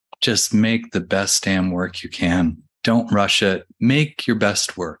just make the best damn work you can. Don't rush it. Make your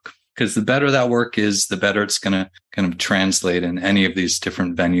best work, because the better that work is, the better it's going to kind of translate in any of these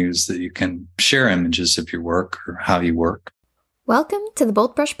different venues that you can share images of your work or how you work. Welcome to the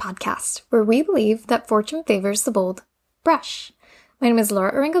Bold Brush Podcast, where we believe that fortune favors the bold brush. My name is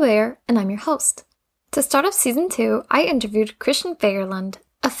Laura Oringo-Bayer, and I'm your host. To start off Season 2, I interviewed Christian Fagerlund,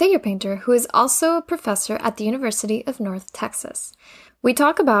 a figure painter who is also a professor at the University of North Texas. We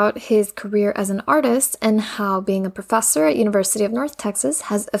talk about his career as an artist and how being a professor at University of North Texas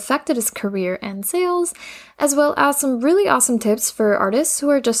has affected his career and sales, as well as some really awesome tips for artists who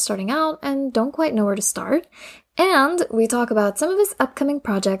are just starting out and don't quite know where to start. And we talk about some of his upcoming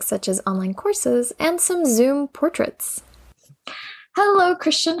projects, such as online courses and some Zoom portraits. Hello,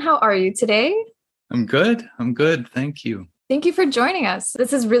 Christian. How are you today? I'm good. Thank you. Thank you for joining us.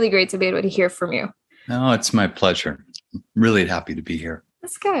 This is really great to be able to hear from you. No, it's my pleasure. Really happy to be here.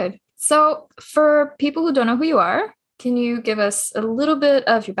 That's good. So for people who don't know who you are, can you give us a little bit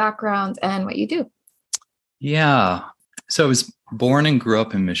of your background and what you do? Yeah. So I was born and grew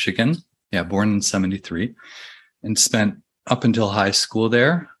up in Michigan. Yeah, born in 1973, and spent up until high school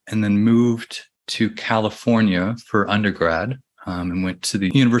there, and then moved to California for undergrad, and went to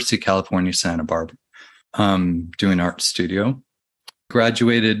the University of California, Santa Barbara, doing art studio.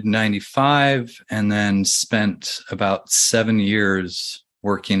 Graduated in 1995, and then spent about 7 years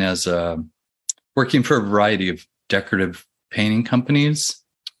working for a variety of decorative painting companies.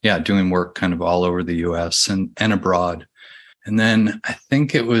 Yeah, doing work kind of all over the US and abroad. And then I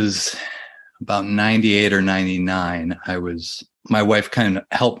think it was about 98 or 99, my wife kind of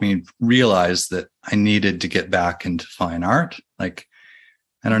helped me realize that I needed to get back into fine art. Like,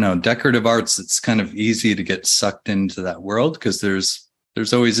 I don't know, decorative arts, it's kind of easy to get sucked into that world because there's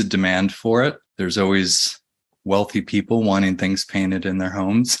always a demand for it. There's always wealthy people wanting things painted in their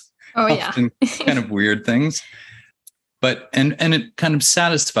homes. Oh, yeah. Often kind of weird things. But, and it kind of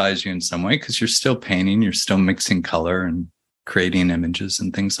satisfies you in some way because you're still painting, you're still mixing color and creating images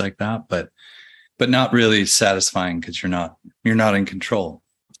and things like that. But not really satisfying because you're not in control.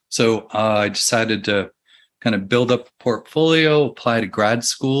 So I decided to kind of build up a portfolio, apply to grad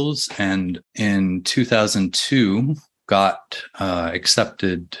schools, and in 2002 got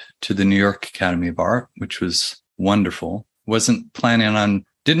accepted to the New York Academy of Art, which was wonderful.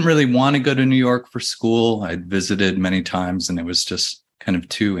 Didn't really want to go to New York for school. I'd visited many times and it was just kind of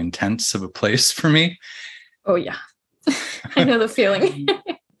too intense of a place for me. Oh yeah. I know the feeling.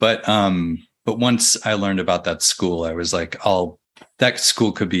 But once I learned about that school, I was like, that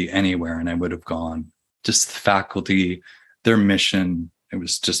school could be anywhere and I would have gone. Just the faculty, their mission, it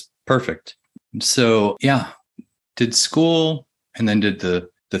was just perfect. So yeah, did school and then did the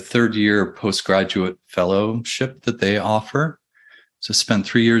third year postgraduate fellowship that they offer. So spent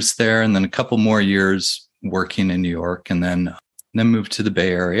 3 years there and then a couple more years working in New York, and then moved to the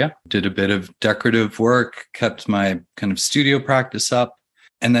Bay Area, did a bit of decorative work, kept my kind of studio practice up,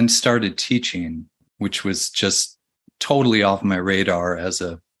 and then started teaching, which was just totally off my radar as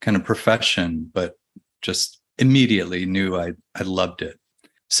a kind of profession, but just immediately knew I loved it.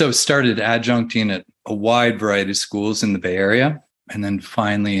 So started adjuncting at a wide variety of schools in the Bay Area. And then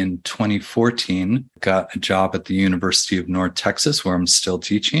finally in 2014, got a job at the University of North Texas, where I'm still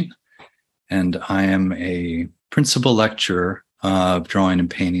teaching. And I am a principal lecturer of drawing and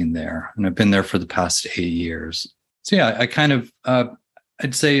painting there. And I've been there for the past 8 years. So yeah, I kind of,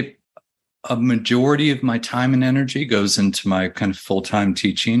 I'd say a majority of my time and energy goes into my kind of full-time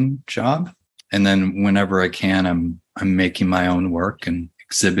teaching job. And then whenever I can, I'm making my own work and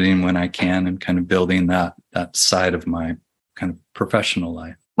exhibiting when I can and kind of building that side of my kind of professional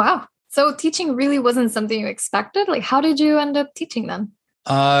life. Wow. So teaching really wasn't something you expected? Like, how did you end up teaching then?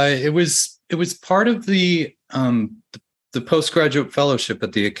 It was part of the postgraduate fellowship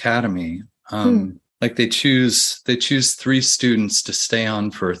at the academy. Like they choose 3 students to stay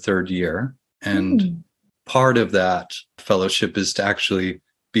on for a third year. And part of that fellowship is to actually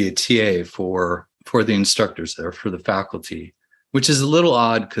be a TA for the instructors there, for the faculty, which is a little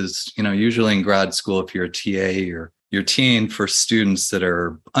odd because, usually in grad school, if you're a TA, you're TAing for students that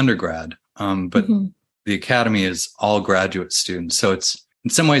are undergrad. But the academy is all graduate students. So it's, in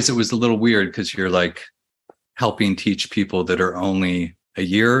some ways, it was a little weird because you're like helping teach people that are only a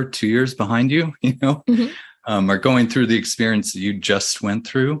year, 2 years behind you, are going through the experience that you just went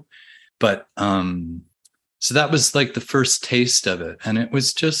through. But so that was like the first taste of it. And it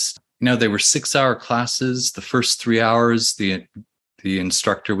was just, they were 6-hour classes. The first 3 hours, the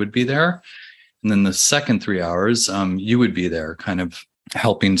instructor would be there. And then the second 3 hours, you would be there kind of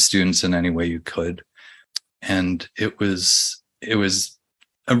helping students in any way you could. And it was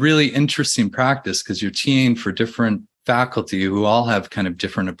a really interesting practice because you're teeing for different faculty who all have kind of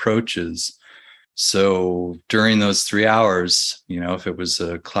different approaches. So during those 3 hours, if it was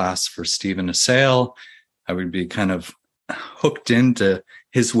a class for Stephen Assail, I would be kind of hooked into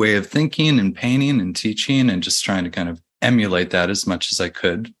his way of thinking and painting and teaching and just trying to kind of emulate that as much as I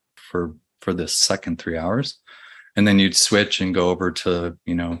could for this second 3 hours. And then you'd switch and go over to,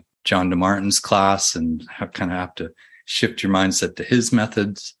 John DeMartin's class and have to shift your mindset to his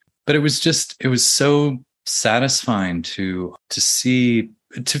methods. But it was so satisfying to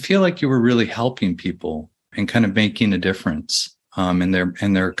feel like you were really helping people and kind of making a difference in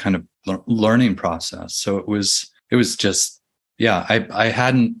their kind of learning process. So it was just, I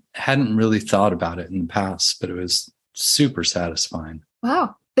hadn't really thought about it in the past, but it was super satisfying.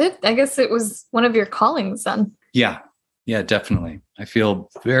 Wow. I guess it was one of your callings then. Yeah, definitely. I feel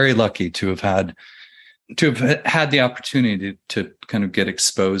very lucky to have had the opportunity to kind of get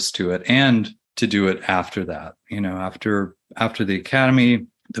exposed to it and to do it after that. After the academy,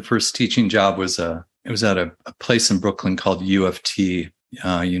 the first teaching job was at a place in Brooklyn called UFT,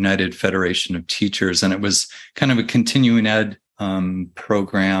 United Federation of Teachers, and it was kind of a continuing ed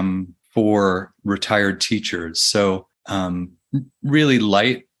program for retired teachers. So really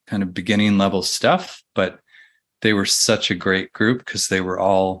light kind of beginning level stuff, but they were such a great group because they were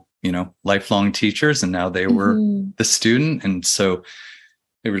all, lifelong teachers, and now they were the student. And so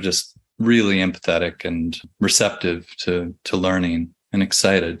they were just really empathetic and receptive to learning and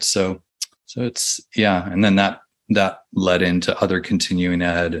excited. So it's, and then that led into other continuing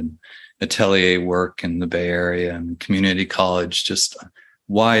ed and atelier work in the Bay Area and community college, just a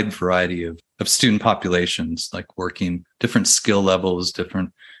wide variety of student populations, like working different skill levels,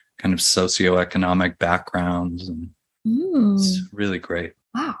 different kind of socioeconomic backgrounds. And it's really great.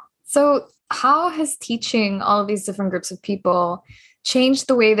 Wow. So how has teaching all of these different groups of people changed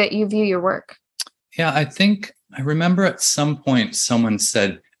the way that you view your work? Yeah, I remember at some point someone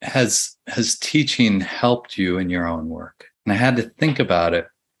said, has teaching helped you in your own work? And I had to think about it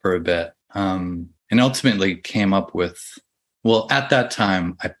for a bit, and ultimately came up with, well, at that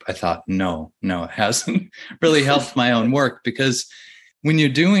time, I thought, no, it hasn't really helped my own work, because when you're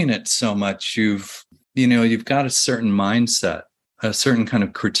doing it so much, you've got a certain mindset, a certain kind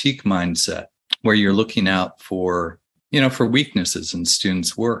of critique mindset where you're looking out for weaknesses in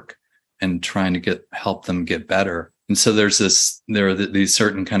students' work and trying to help them get better. And so there are these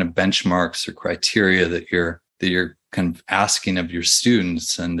certain kind of benchmarks or criteria that you're kind of asking of your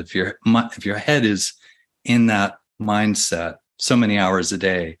students. And if your head is in that mindset so many hours a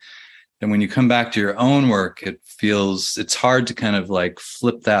day, then when you come back to your own work, it's hard to kind of like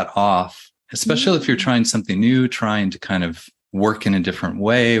flip that off, especially if you're trying something new, trying to kind of work in a different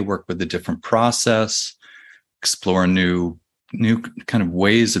way, work with a different process, explore new kind of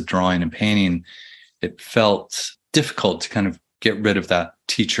ways of drawing and painting. It felt difficult to kind of get rid of that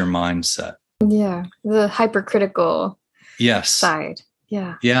teacher mindset. Yeah, the hypercritical side.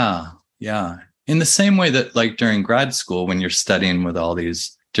 Yeah. Yeah. In the same way that, like, during grad school, when you're studying with all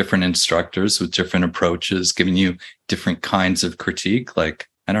these different instructors with different approaches, giving you different kinds of critique, like,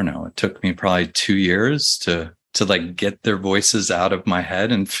 I don't know, it took me probably 2 years to like get their voices out of my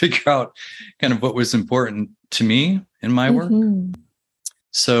head and figure out kind of what was important to me in my work.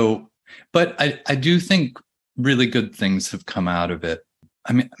 So, but I do think really good things have come out of it.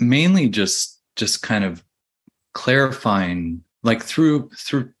 I mean, mainly just kind of clarifying, like through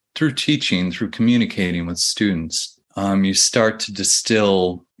teaching, through communicating with students, you start to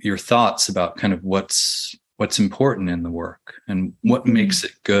distill your thoughts about kind of what's important in the work and what makes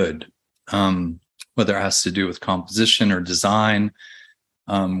it good. Whether it has to do with composition or design,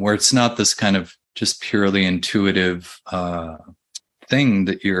 where it's not this kind of just purely intuitive thing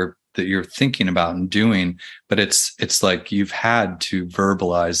that you're thinking about and doing, but it's like you've had to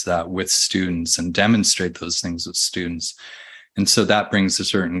verbalize that with students and demonstrate those things with students. And so that brings a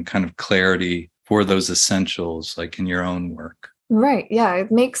certain kind of clarity for those essentials, like in your own work. Right. Yeah.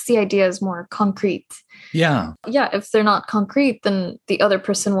 It makes the ideas more concrete. Yeah. Yeah. If they're not concrete, then the other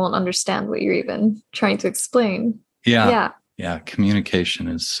person won't understand what you're even trying to explain. Yeah. Communication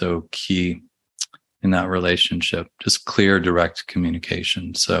is so key in that relationship. Just clear, direct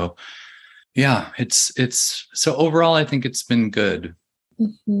communication. So yeah, it's so overall, I think it's been good.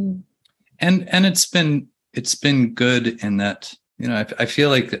 And it's been good in that, I feel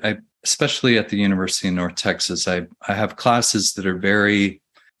like especially at the University of North Texas, I have classes that are very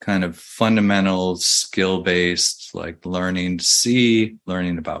kind of fundamental, skill-based, like learning to see,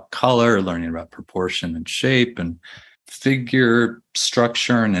 learning about color, learning about proportion and shape and figure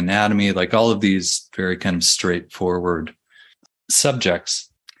structure and anatomy, like all of these very kind of straightforward subjects.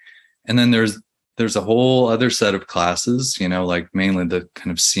 And then there's a whole other set of classes, like mainly the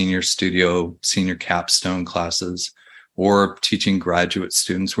kind of senior capstone classes, or teaching graduate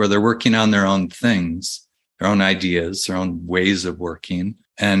students where they're working on their own things, their own ideas, their own ways of working.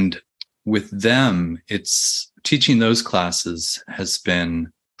 And with them, it's teaching those classes has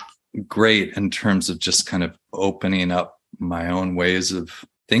been great in terms of just kind of opening up my own ways of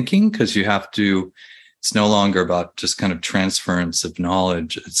thinking, because it's no longer about just kind of transference of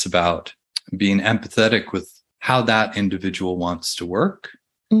knowledge. It's about being empathetic with how that individual wants to work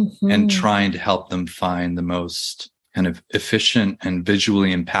and trying to help them find the most kind of efficient and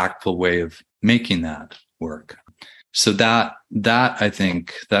visually impactful way of making that work. So that I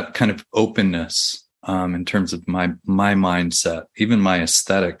think that kind of openness in terms of my mindset, even my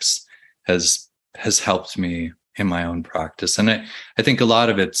aesthetics, has helped me in my own practice. And I think a lot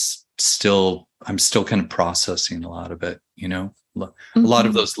of it's I'm still kind of processing a lot of it, a lot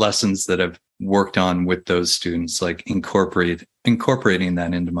of those lessons that I've worked on with those students, like incorporating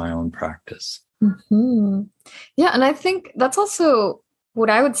that into my own practice. Yeah. And I think that's also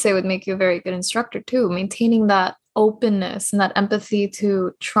what I would say would make you a very good instructor too, maintaining that openness and that empathy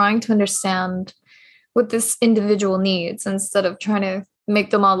to trying to understand what this individual needs instead of trying to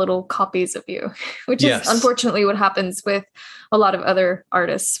make them all little copies of you, which is unfortunately what happens with a lot of other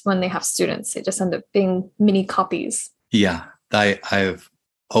artists when they have students. They just end up being mini copies. Yeah, I've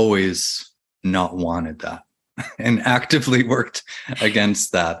always not wanted that and actively worked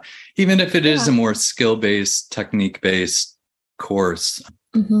against that. Even if it is a more skill-based, technique-based course,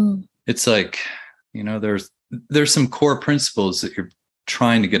 it's like, there's some core principles that you're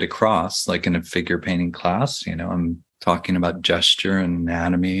trying to get across, like in a figure painting class. I'm talking about gesture and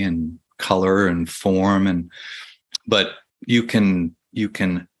anatomy and color and form, but you can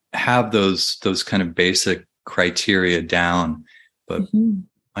have those kind of basic criteria down, but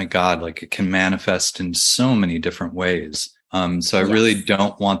my God, like it can manifest in so many different ways. So I really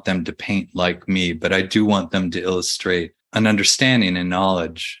don't want them to paint like me, but I do want them to illustrate an understanding and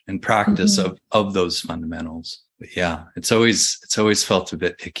knowledge and practice of those fundamentals. But yeah, it's always felt a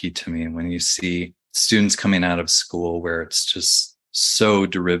bit icky to me when you see students coming out of school where it's just so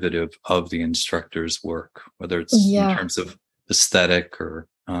derivative of the instructor's work, whether it's in terms of aesthetic or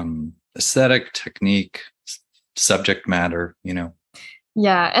aesthetic, technique, subject matter,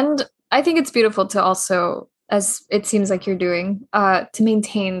 Yeah. And I think it's beautiful to also, as it seems like you're doing, to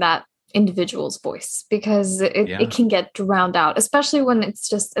maintain that individual's voice, because it can get drowned out, especially when it's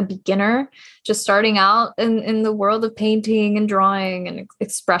just a beginner just starting out in the world of painting and drawing and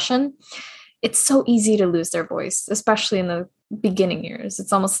expression. It's so easy to lose their voice, especially in the beginning years.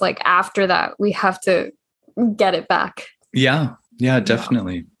 It's almost like after that, we have to get it back. Yeah,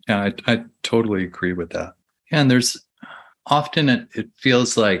 definitely. Yeah, I totally agree with that. Yeah, and there's often it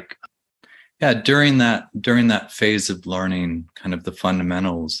feels like, during that phase of learning kind of the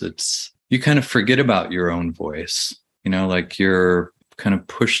fundamentals, you kind of forget about your own voice, like you're kind of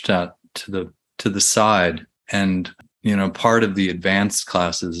pushed out to the side. And, part of the advanced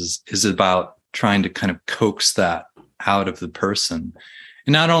classes is about trying to kind of coax that out of the person.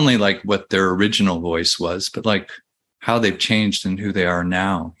 And not only like what their original voice was, but like how they've changed and who they are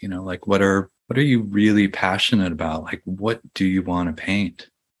now, like what are you really passionate about? Like, what do you want to paint?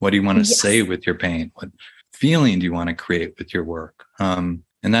 What do you want to say with your paint? What feeling do you want to create with your work? And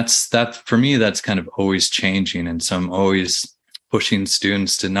that's for me, that's kind of always changing. And so I'm always pushing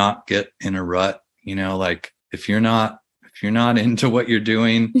students to not get in a rut, like if you're not into what you're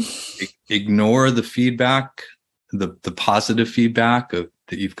doing, ignore the feedback, the positive feedback that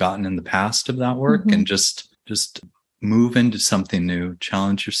you've gotten in the past of that work, and just move into something new,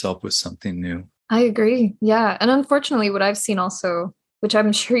 challenge yourself with something new. I agree. Yeah. And unfortunately, what I've seen also, which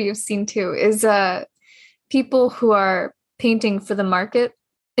I'm sure you've seen too, is people who are painting for the market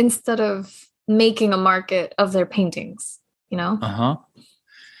instead of making a market of their paintings, Yeah.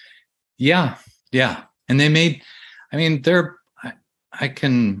 And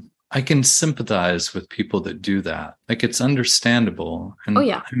I can sympathize with people that do that. Like, it's understandable. And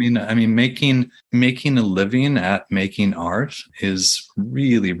I mean, making a living at making art is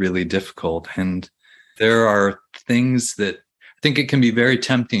really, really difficult. And there are things that I think it can be very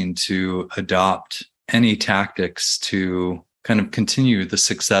tempting to adopt any tactics to kind of continue the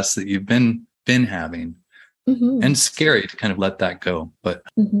success that you've been having, and scary to kind of let that go. But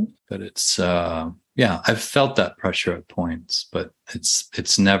it's, I've felt that pressure at points, but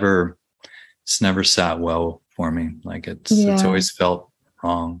it's never sat well for me. Like it's always felt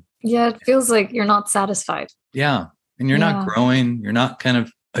wrong. Yeah. It feels like you're not satisfied. Yeah. And you're not growing. You're not kind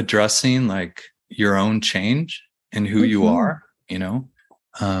of addressing like your own change and who you are,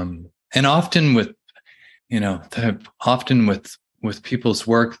 And often with, often with people's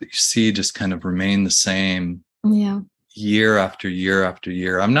work that you see just kind of remain the same year after year after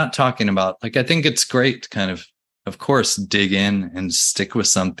year. I'm not talking about, like, I think it's great to kind of course, dig in and stick with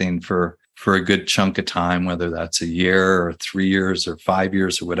something for a good chunk of time, whether that's a year or 3 years or 5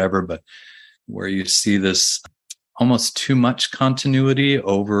 years or whatever, but where you see this almost too much continuity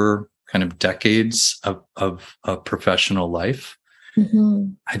over kind of decades of professional life.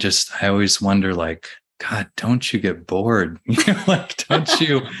 Mm-hmm. I always wonder, like, God, don't you get bored? Like,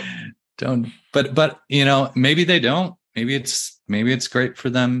 but maybe they don't. Maybe it's great for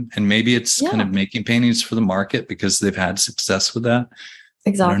them. And maybe it's kind of making paintings for the market because they've had success with that.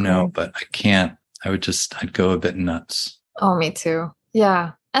 Exactly. I don't know, but I can't. I'd go a bit nuts. Oh, me too.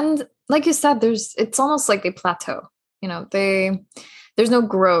 Yeah. And like you said, it's almost like a plateau. There's no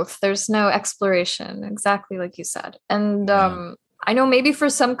growth. There's no exploration, exactly like you said. And I know maybe for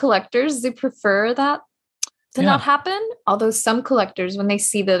some collectors, they prefer that to not happen. Although some collectors, when they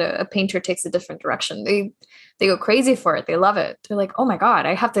see that a painter takes a different direction, they go crazy for it. They love it. They're like, oh my God,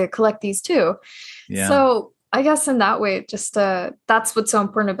 I have to collect these too. Yeah. So I guess in that way, just that's what's so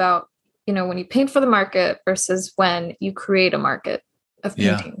important about, when you paint for the market versus when you create a market of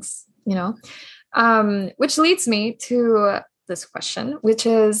paintings, which leads me to this question, which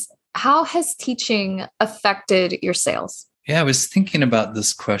is, how has teaching affected your sales? Yeah, I was thinking about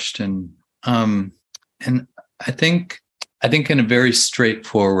this question. And I think in a very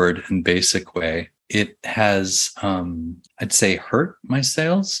straightforward and basic way, it has, I'd say, hurt my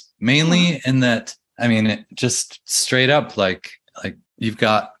sales, mainly in that, it just straight up, like you've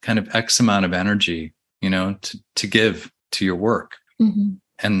got kind of X amount of energy, to give to your work. Mm-hmm.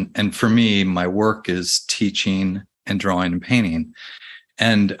 And for me, my work is teaching and drawing and painting.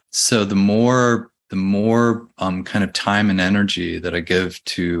 And so the more kind of time and energy that I give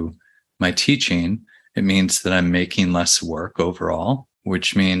to my teaching, it means that I'm making less work overall,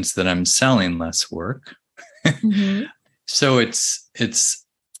 which means that I'm selling less work. Mm-hmm. So I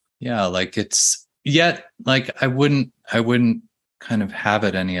wouldn't kind of have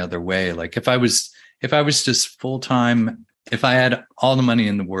it any other way. Like if I was just full time, if I had all the money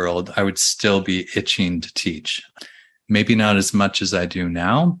in the world, I would still be itching to teach. Maybe not as much as I do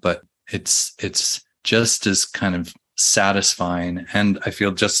now, but it's just as kind of satisfying, and I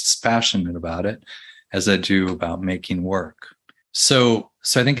feel just as passionate about it as I do about making work. So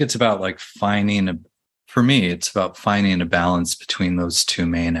I think it's about for me, it's about finding a balance between those two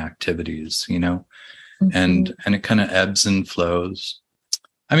main activities, mm-hmm. and it kind of ebbs and flows.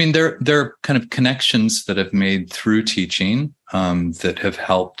 There are kind of connections that I've made through teaching that have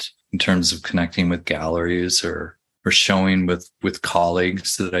helped in terms of connecting with galleries or showing with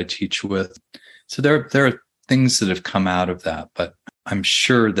colleagues that I teach with. So there are things that have come out of that, but I'm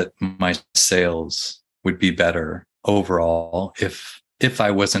sure that my sales would be better overall if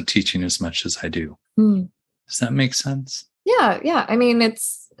I wasn't teaching as much as I do. Mm. Does that make sense? Yeah.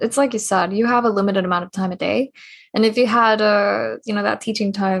 It's like you said, you have a limited amount of time a day. And if you had, that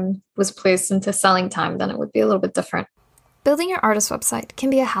teaching time was placed into selling time, then it would be a little bit different. Building your artist website can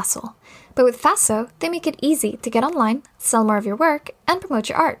be a hassle, but with Faso, they make it easy to get online, sell more of your work, and promote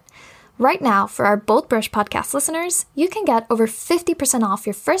your art. Right now, for our Bold Brush podcast listeners, you can get over 50% off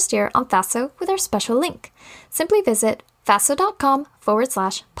your first year on Faso with our special link. Simply visit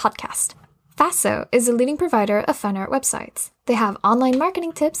faso.com/podcast. Faso is a leading provider of fine art websites. They have online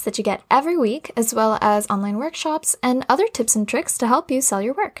marketing tips that you get every week, as well as online workshops and other tips and tricks to help you sell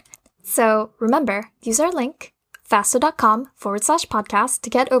your work. So remember, use our link, faso.com/podcast, to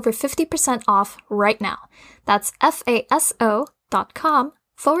get over 50% off right now. That's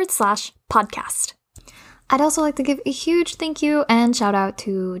faso.com/podcast. I'd also like to give a huge thank you and shout out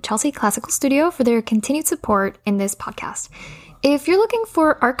to Chelsea Classical Studio for their continued support in this podcast. If you're looking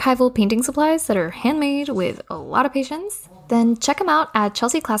for archival painting supplies that are handmade with a lot of patience, then check them out at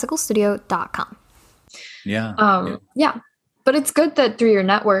chelseaclassicalstudio.com. Yeah. But it's good that through your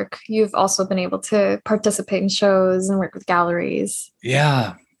network, you've also been able to participate in shows and work with galleries.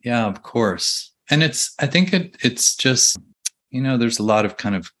 Yeah, of course. And I think it's just, there's a lot of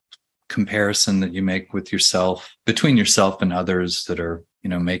kind of comparison that you make with yourself, between yourself and others that are,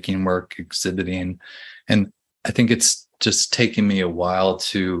 making work, exhibiting. And I think it's just taken me a while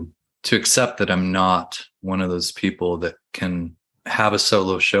to accept that I'm not one of those people that can have a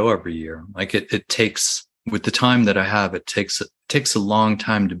solo show every year. Like it takes, with the time that I have, it takes a long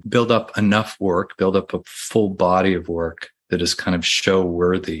time to build up enough work, build up a full body of work that is kind of show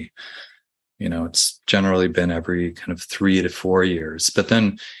worthy. It's generally been every kind of 3 to 4 years. But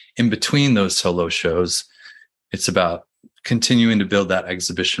then in between those solo shows, it's about continuing to build that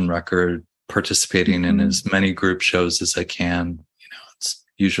exhibition record, participating in as many group shows as I can. It's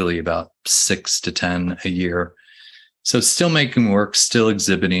usually about 6 to 10 a year. So still making work, still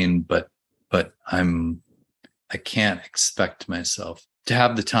exhibiting, but I can't expect myself to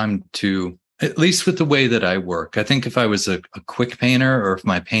have the time to, at least with the way that I work. I think if I was a quick painter, or if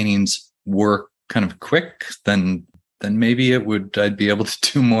my paintings were kind of quick, then maybe I'd be able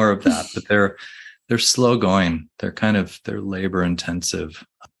to do more of that. But they're slow going. They're labor intensive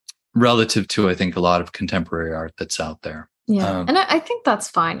relative to, I think, a lot of contemporary art that's out there. Yeah. And I think that's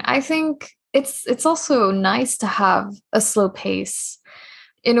fine. I think it's also nice to have a slow pace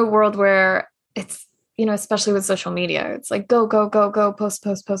in a world where it's, especially with social media, it's like go, go, go, go, post,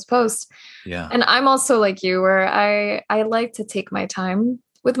 post, post, post. Yeah. And I'm also like you, where I like to take my time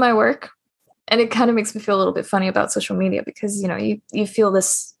with my work. And it kind of makes me feel a little bit funny about social media because, you feel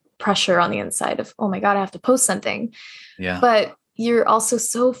this pressure on the inside of, oh my God, I have to post something. Yeah. But you're also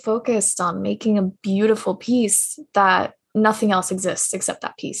so focused on making a beautiful piece that nothing else exists except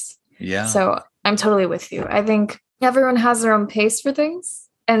that piece. Yeah. So I'm totally with you. I think everyone has their own pace for things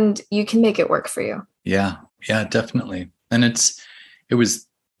and you can make it work for you. Yeah. Yeah, definitely. And it was,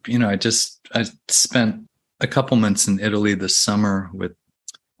 I spent a couple months in Italy this summer with,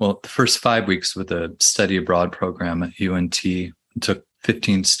 the first 5 weeks with a study abroad program at UNT. I took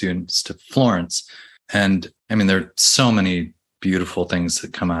 15 students to Florence. And I mean, there are so many beautiful things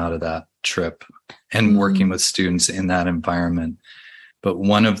that come out of that trip and working with students in that environment. But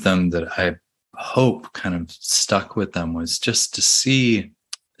one of them that I hope kind of stuck with them was just to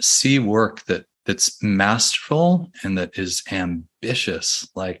see work that's masterful and that is ambitious.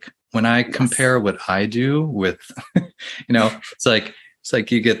 Like when I compare what I do with, it's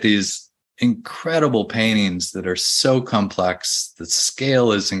like you get these incredible paintings that are so complex. The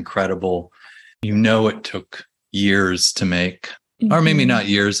scale is incredible. It took years to make, or maybe not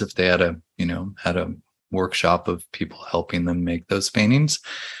years if they had a workshop of people helping them make those paintings.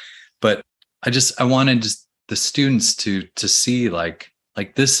 But I wanted the students to see like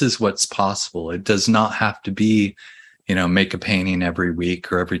this is what's possible. It does not have to be, make a painting every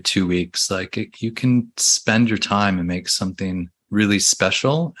week or every 2 weeks. Like you can spend your time and make something really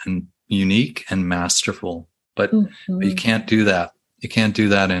special and unique and masterful. But you can't do that. You can't do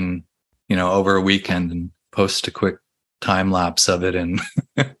that in, over a weekend and post a quick time lapse of it and,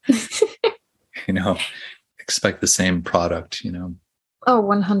 expect the same product, Oh,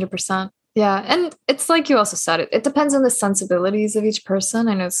 100%. Yeah. And it's like you also said, it depends on the sensibilities of each person.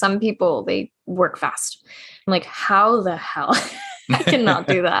 I know some people, they work fast. I'm like, how the hell? I cannot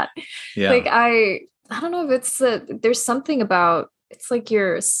do that. Yeah. Like, I don't know if it's, there's something about, it's like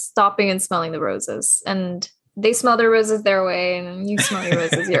you're stopping and smelling the roses and they smell their roses their way and you smell your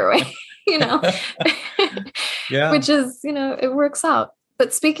roses your way, Yeah. Which is, it works out.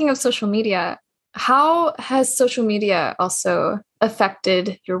 But speaking of social media, how has social media also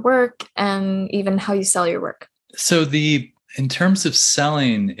affected your work and even how you sell your work? So in terms of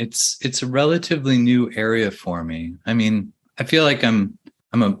selling, it's a relatively new area for me. I mean, I feel like I'm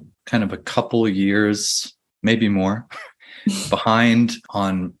a kind of a couple of years, maybe more, behind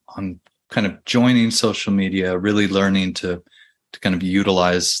on kind of joining social media, really learning to kind of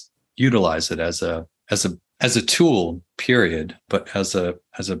utilize it as a tool, period, but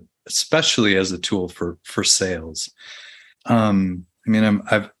especially as a tool for sales. I mean,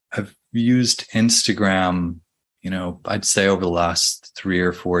 I've used Instagram, I'd say over the last 3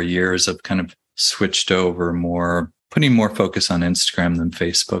 or 4 years, I've kind of switched over putting more focus on Instagram than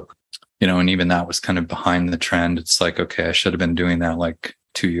Facebook, and even that was kind of behind the trend. It's like, okay, I should have been doing that like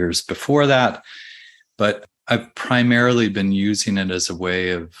 2 years before that. But I've primarily been using it as a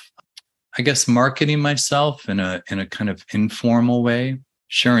way of, I guess, marketing myself in a kind of informal way,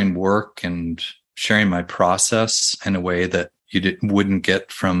 sharing work and sharing my process in a way that you wouldn't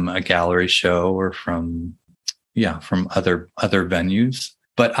get from a gallery show or from other venues.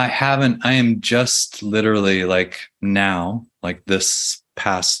 But I am just literally like now, like this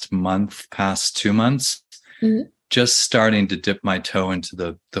past 2 months, just starting to dip my toe into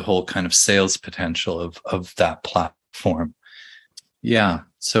the whole kind of sales potential of that platform. Yeah.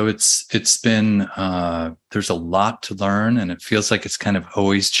 So it's been, there's a lot to learn and it feels like it's kind of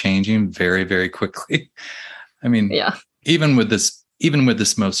always changing very, very quickly. I mean, yeah. Even with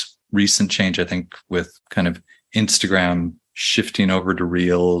this most recent change, I think with kind of Instagram shifting over to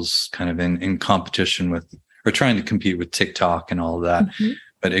Reels, kind of in competition with, or trying to compete with TikTok and all of that,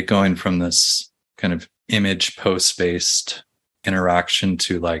 but it going from this kind of image post-based interaction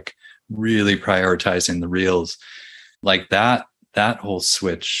to like really prioritizing the Reels, like that whole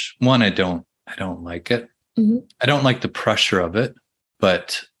switch. One, I don't like it. I don't like the pressure of it,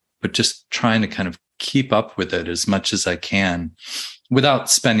 but just trying to kind of keep up with it as much as I can without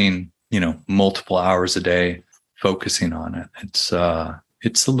spending, multiple hours a day focusing on it. It's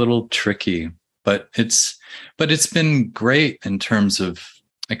a little tricky, but it's been great in terms of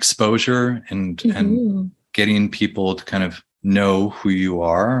exposure and getting people to kind of know who you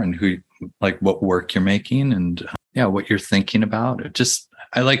are and what work you're making and what you're thinking about.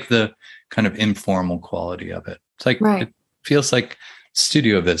 I like the kind of informal quality of it. It's like, It feels like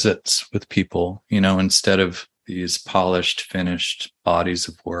studio visits with people, instead of these polished, finished bodies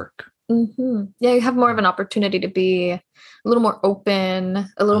of work. Yeah, you have more of an opportunity to be a little more open,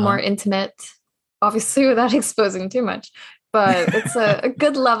 a little more intimate, obviously without exposing too much, but it's a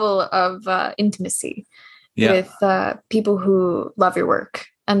good level of intimacy with people who love your work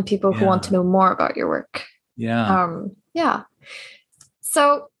and people who want to know more about your work. Yeah.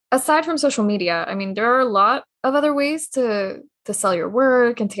 So aside from social media, I mean, there are a lot of other ways to sell your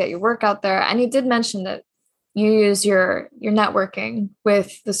work and to get your work out there. And you did mention that you use your networking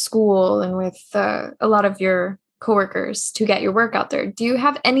with the school and with a lot of your coworkers to get your work out there. Do you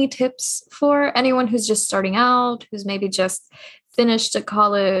have any tips for anyone who's just starting out, who's maybe just finished at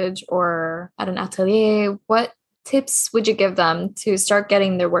college or at an atelier? What tips would you give them to start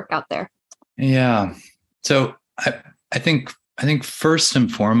getting their work out there? Yeah. So I think first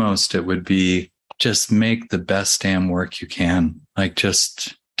and foremost, it would be just make the best damn work you can. Like,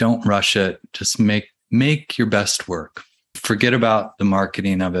 just don't rush it. Just make your best work. Forget about the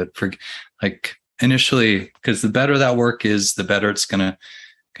marketing of it. Initially, because the better that work is, the better it's going to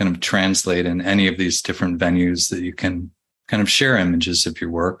kind of translate in any of these different venues that you can kind of share images of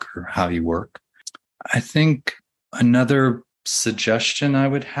your work or how you work. I think another suggestion I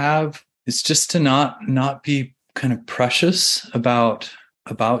would have is just to not be kind of precious about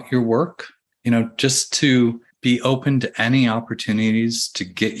your work, just to be open to any opportunities to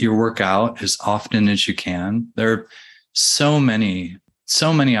get your work out as often as you can. There are so many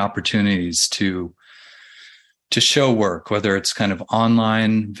opportunities to show work, whether it's kind of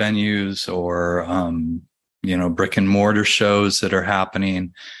online venues or, brick and mortar shows that are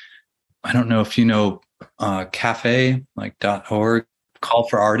happening. I don't know if you know, cafe, like .org, Call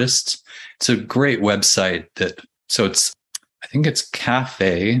for Artists. It's a great website I think it's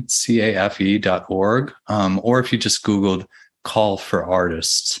cafe, CAFE.org. Or if you just Googled Call for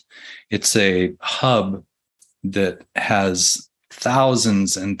Artists, it's a hub that has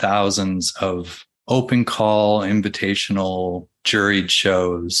thousands and thousands of open call, invitational, juried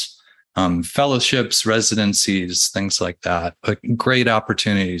shows, fellowships, residencies, things like that, but great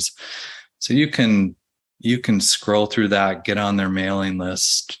opportunities. So you can scroll through that, get on their mailing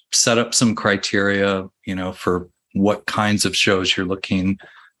list, set up some criteria, for what kinds of shows you're looking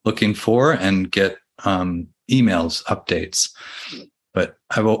for, and get emails, updates. But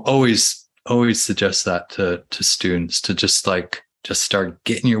I will always suggest that to students, to just start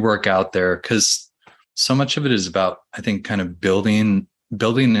getting your work out there, because so much of it is about, I think, kind of building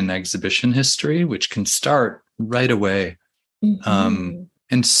an exhibition history, which can start right away.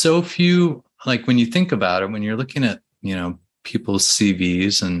 And so few, like, when you think about it, when you're looking at, people's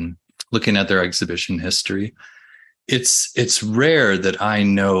CVs and looking at their exhibition history, it's rare that I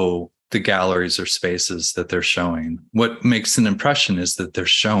know the galleries or spaces that they're showing. What makes an impression is that they're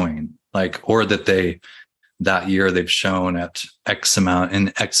showing, or that that year they've shown at X amount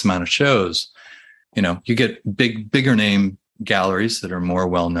of shows. You get bigger name galleries that are more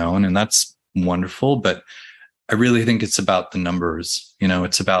well known, and that's wonderful. But I really think it's about the numbers.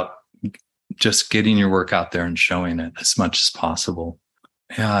 It's about just getting your work out there and showing it as much as possible.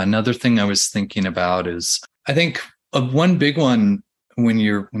 Yeah. Another thing I was thinking about is, I think one big one when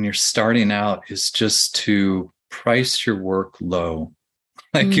you're starting out is just to price your work low.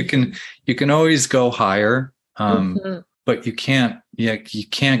 You can always go higher, but you can't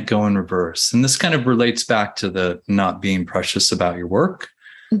go in reverse. And this kind of relates back to the not being precious about your work.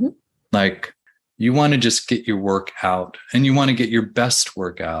 You want to just get your work out, and you want to get your best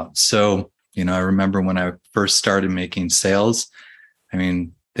work out. So, I remember when I first started making sales, I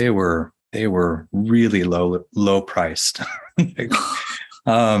mean, they were really low priced.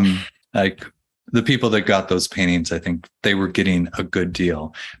 The people that got those paintings, I think they were getting a good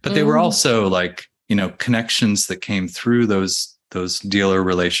deal, but they were also connections that came through those dealer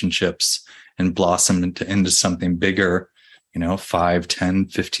relationships and blossomed into something bigger, 5, 10,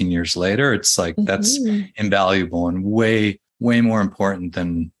 15 years later. It's that's invaluable and way more important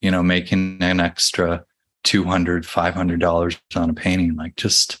than, making an extra $200, $500 on a painting.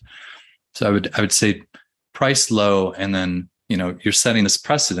 So I would say price low, and then, you're setting this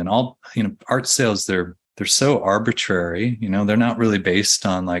precedent. Art sales, they're they're so arbitrary, they're not really based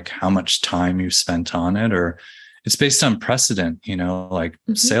on like how much time you spent on it, or it's based on precedent, like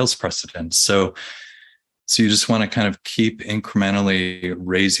sales precedent. So you just want to kind of keep incrementally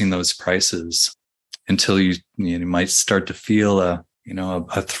raising those prices until you might start to feel a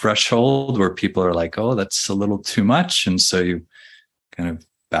threshold where people are like, oh, that's a little too much. And so you kind of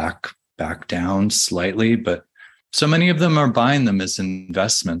back down slightly, but so many of them are buying them as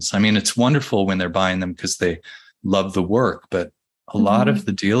investments. I mean, it's wonderful when they're buying them because they love the work, but a lot of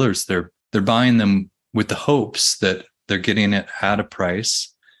the dealers, they're buying them with the hopes that they're getting it at a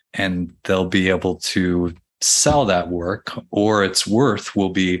price and they'll be able to sell that work, or its worth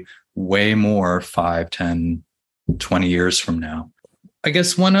will be way more 5, 10, 20 years from now. I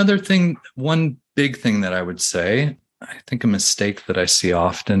guess one big thing that I would say, I think a mistake that I see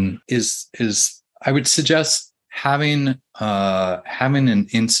often is I would suggest having an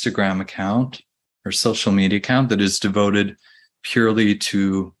Instagram account or social media account that is devoted purely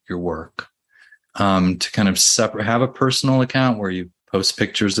to your work. To kind of have a personal account where you post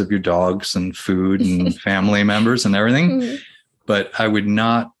pictures of your dogs and food and family members and everything. But I would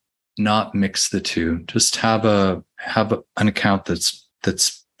not mix the two. Just have an account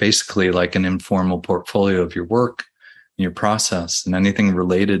that's basically like an informal portfolio of your work, your process, and anything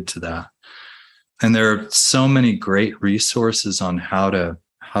related to that. And there are so many great resources on how to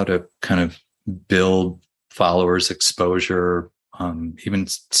kind of build followers, exposure, even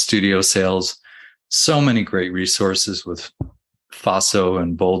studio sales. So many great resources with Faso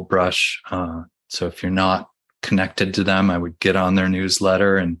and Bold Brush. So if you're not connected to them, I would get on their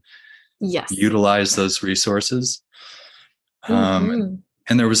newsletter and utilize those resources. And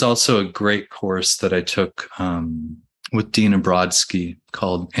there was also a great course that I took with Dina Brodsky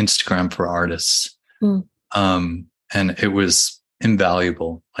called Instagram for Artists. And it was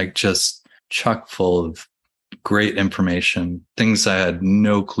invaluable, like just chock full of great information, things I had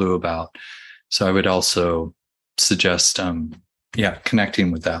no clue about. So I would also suggest,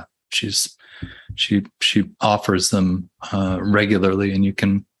 connecting with that. She offers them regularly, and you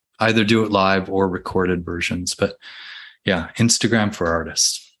can either do it live or recorded versions. But yeah, Instagram for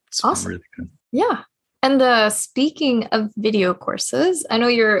Artists. It's awesome. Really good. Yeah. And speaking of video courses, I know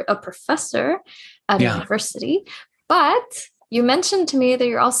you're a professor at a university, but you mentioned to me that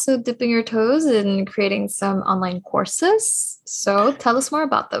you're also dipping your toes in creating some online courses. So tell us more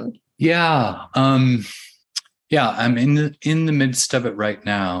about them. Yeah. I'm in the midst of it right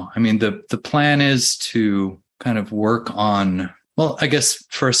now. I mean, the plan is to kind of work on, well, I guess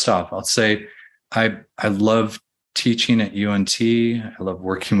first off, I'll say I love teaching at UNT. I love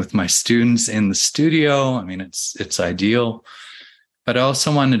working with my students in the studio. I mean, it's ideal, but I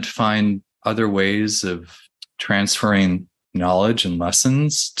also wanted to find other ways of transferring knowledge and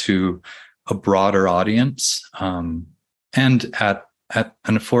lessons to a broader audience, and at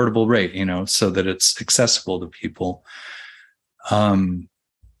an affordable rate, so that it's accessible to people.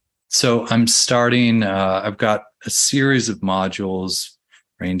 So I'm starting, I've got a series of modules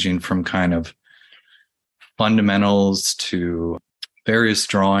ranging from kind of fundamentals to various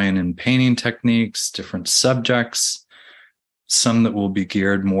drawing and painting techniques, different subjects, some that will be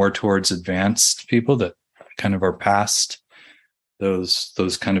geared more towards advanced people that kind of are past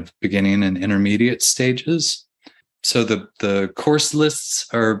those kind of beginning and intermediate stages. So the course lists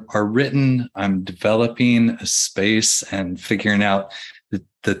are written. I'm developing a space and figuring out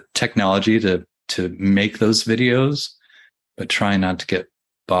the technology to make those videos, but trying not to get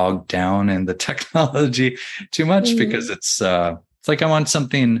bogged down in the technology too much, because it's like I want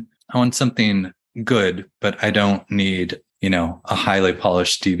something good, but I don't need a highly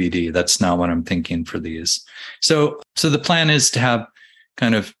polished DVD. That's not what I'm thinking for these. So the plan is to have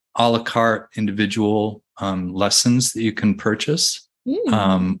kind of a la carte individual lessons that you can purchase,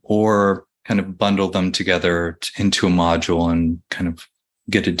 or kind of bundle them together into a module and kind of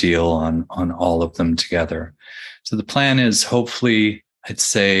get a deal on all of them together. So the plan is, hopefully, I'd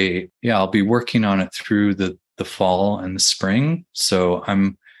say, I'll be working on it through the fall and the spring. So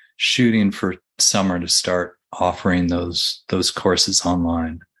I'm shooting for summer to start offering those courses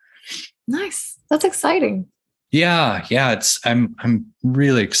online. Nice. That's exciting. Yeah. I'm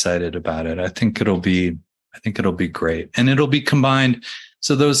really excited about it. I think it'll be great, and it'll be combined.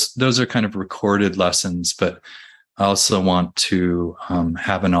 So those are kind of recorded lessons, but I also want to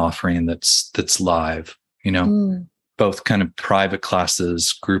have an offering that's live, both kind of private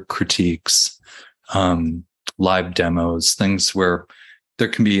classes, group critiques, live demos, things where there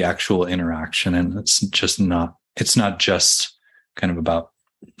can be actual interaction, and it's not just kind of about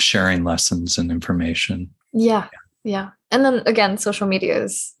sharing lessons and information. Yeah. And then again, social media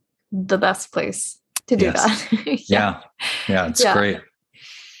is the best place. to do Yes. that. Yeah. Yeah. It's great.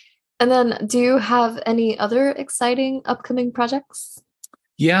 And then do you have any other exciting upcoming projects?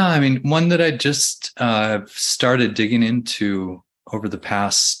 Yeah. I mean, one that I just started digging into over the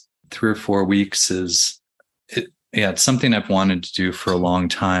past 3 or 4 weeks it's something I've wanted to do for a long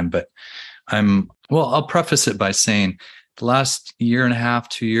time, but I'll preface it by saying the last year and a half,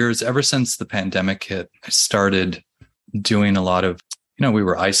 2 years, ever since the pandemic hit, I started doing a lot of, we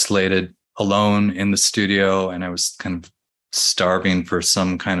were isolated alone in the studio, and I was kind of starving for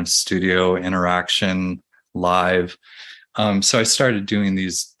some kind of studio interaction live. So I started doing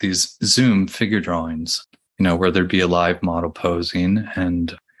these Zoom figure drawings, where there'd be a live model posing,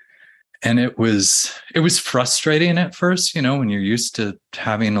 and it was frustrating at first, when you're used to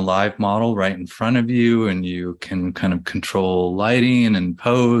having a live model right in front of you, and you can kind of control lighting and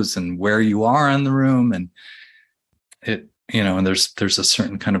pose and where you are in the room, and and there's a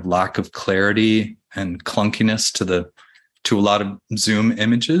certain kind of lack of clarity and clunkiness to a lot of Zoom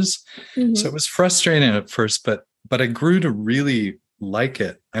images. Mm-hmm. So it was frustrating at first, but I grew to really like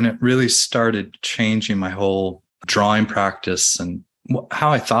it, and it really started changing my whole drawing practice and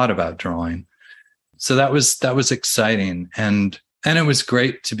how I thought about drawing. So that was exciting, and it was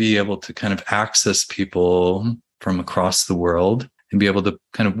great to be able to kind of access people from across the world and be able to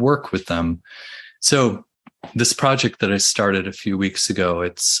kind of work with them. So this project that I started a few weeks ago,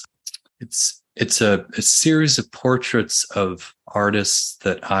 it's a series of portraits of artists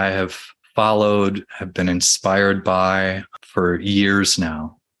that I have followed, have been inspired by for years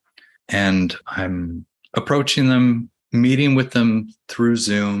now. And I'm approaching them, meeting with them through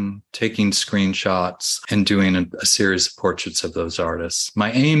Zoom, taking screenshots, and doing a series of portraits of those artists.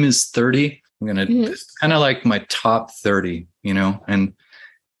 My aim is 30. I'm going to kind of like my top 30, and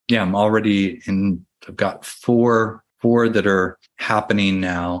yeah, I'm already I've got four that are happening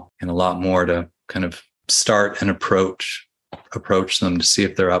now, and a lot more to kind of start and approach them to see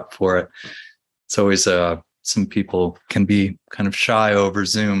if they're up for it. It's always some people can be kind of shy over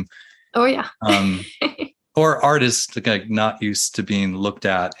Zoom. Oh yeah. Or artists like not used to being looked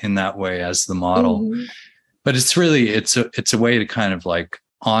at in that way as the model. Mm-hmm. But it's really it's a way to kind of like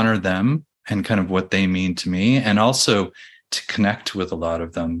honor them and kind of what they mean to me, and also to connect with a lot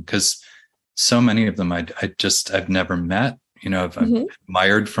of them, because so many of them I've never met. I've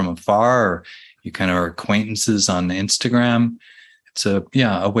admired from afar, or you kind of are acquaintances on Instagram. It's a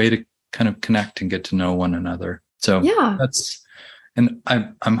way to kind of connect and get to know one another. So and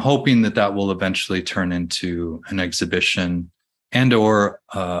I'm hoping that will eventually turn into an exhibition and or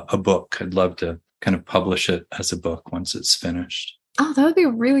a book. I'd love to kind of publish it as a book once it's finished. Oh, that would be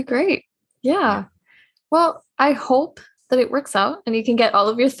really great. Yeah. Well, I hope that it works out and you can get all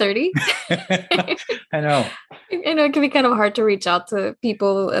of your 30. I know. It can be kind of hard to reach out to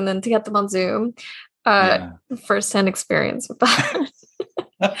people and then to get them on Zoom. First-hand experience with that.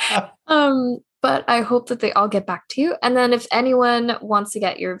 But I hope that they all get back to you. And then if anyone wants to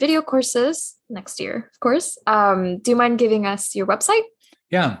get your video courses next year, of course, do you mind giving us your website?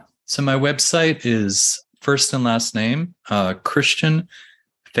 Yeah. So my website is first and last name,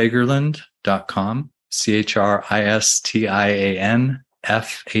 ChristianFagerlund.com,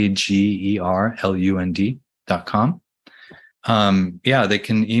 ChristianFagerlund.com. They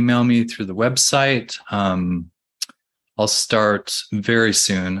can email me through the website. I'll start very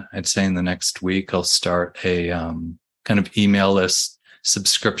soon. I'd say in the next week, I'll start a kind of email list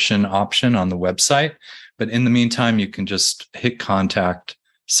subscription option on the website. But in the meantime, you can just hit contact,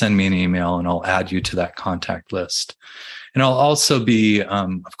 send me an email, and I'll add you to that contact list. And I'll also be,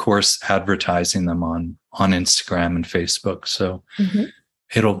 of course, advertising them on Instagram and Facebook. So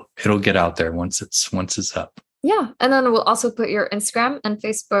it'll get out there once it's up. Yeah. And then we'll also put your Instagram and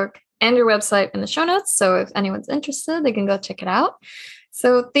Facebook and your website in the show notes. So if anyone's interested, they can go check it out.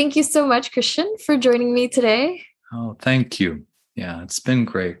 So thank you so much, Christian, for joining me today. Oh, thank you. Yeah, it's been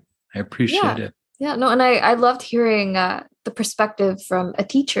great. I appreciate it. Yeah, no, and I loved hearing the perspective from a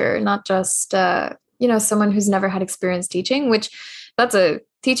teacher, not just, someone who's never had experience teaching, which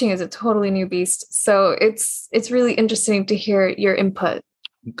teaching is a totally new beast. So it's really interesting to hear your input.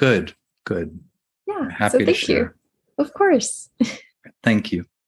 Good. Yeah. Happy to share. You. Of course. Thank you.